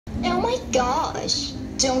Oh my gosh,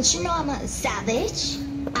 don't you know I'm a savage?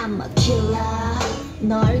 I'm a killer,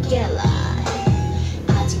 널 깨라.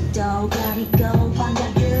 아직도 가리고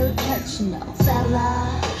환각을 펼치 no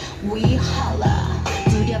fella. We holla,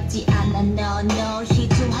 두렵지 않아 널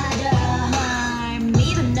희투하라. 날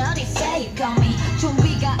믿어 너리 fake on me.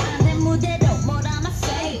 좀비가 안된 무대로 뭘 하나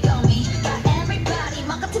fake on me. But everybody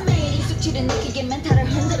맘 같은 매일이 숙취를 느끼게 멘탈을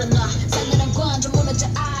흔들어 놔. 살려는 관점 무너져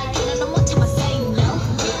I can't 못 참아 say no.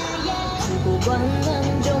 두고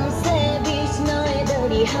봐난 좀 savage.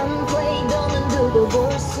 너희들이 한 플레이도는 두고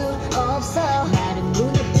볼 수 없어. 나를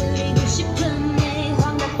무너뜨리고 싶은 내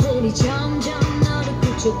환각들이 점점 너를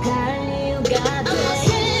구축할 이유가 돼.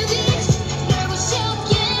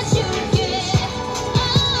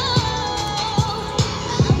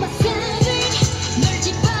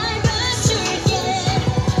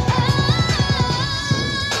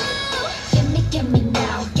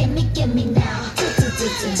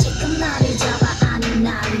 지금 나를 잡아 아니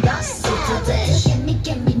난 lost today.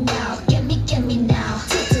 Get me now, get me now.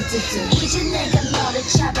 이제 내가 너를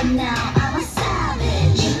잡아 now. I'm a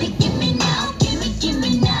savage. Get me now, get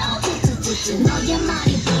me now. 너의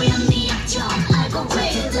말이 보여 네 약점 알고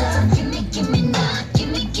있거든. Get me now, get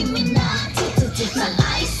me now. 난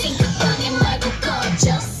아이싱 그 방에 말고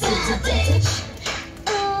꺼졌어 today.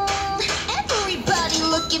 Everybody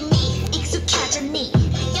look at me. 익숙하잖니.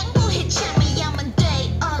 양보해 참여하면 돼.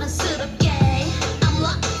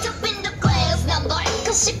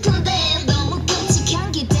 싶은데 너무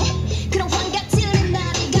끔찍한 기대. 그런 환각들은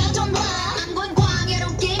나를 가져놔. I'm going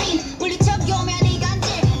광야로 게임 물리적 요면이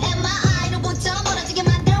간질. MRI로부터 멀어지게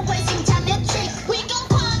만들어 회생 잔대 trick. We gon'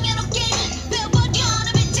 광야로 게임 배워버려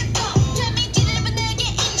빛을 꺼. 재미기를 내게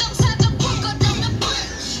인정사정 볼 거라는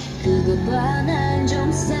punch. 그거 봐 난 좀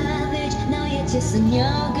savage. 너의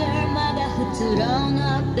재선역을 막아 흐트러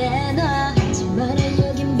놔 빼놔. 하지 말아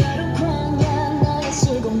여긴 바로 광야. 너의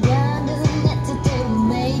시공간은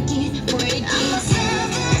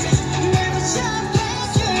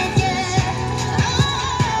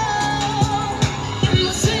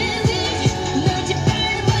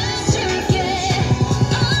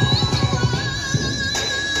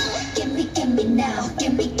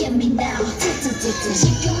Get me now.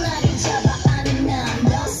 지금 나를 잡아 아니 난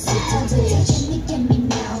lost today. Get me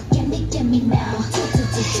now, get me now.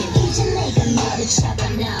 이제 내가 너를 잡아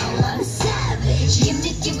now.